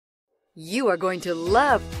You are going to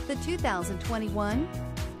love the 2021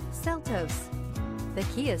 Seltos. The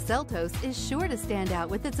Kia Seltos is sure to stand out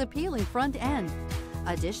with its appealing front end.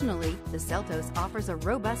 Additionally, the Seltos offers a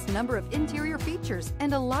robust number of interior features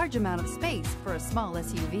and a large amount of space for a small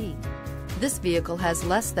SUV. This vehicle has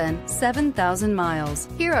less than 7,000 miles.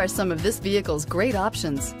 Here are some of this vehicle's great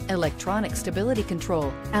options: electronic stability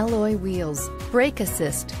control, alloy wheels, brake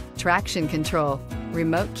assist, traction control,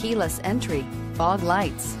 remote keyless entry, fog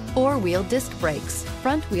lights, four-wheel disc brakes,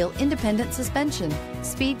 front-wheel independent suspension,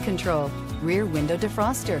 speed control, rear window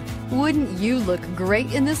defroster. Wouldn't you look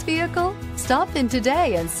great in this vehicle? Stop in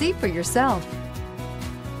today and see for yourself.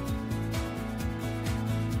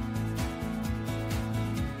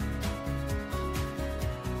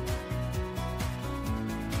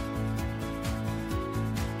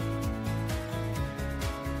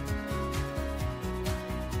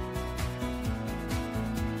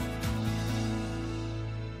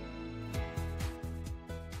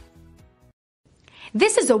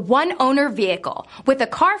 This is a one-owner vehicle with a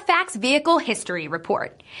CARFAX Vehicle History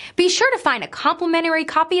Report. Be sure to find a complimentary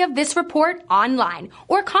copy of this report online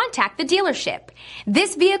or contact the dealership.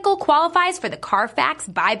 This vehicle qualifies for the CARFAX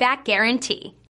Buyback Guarantee.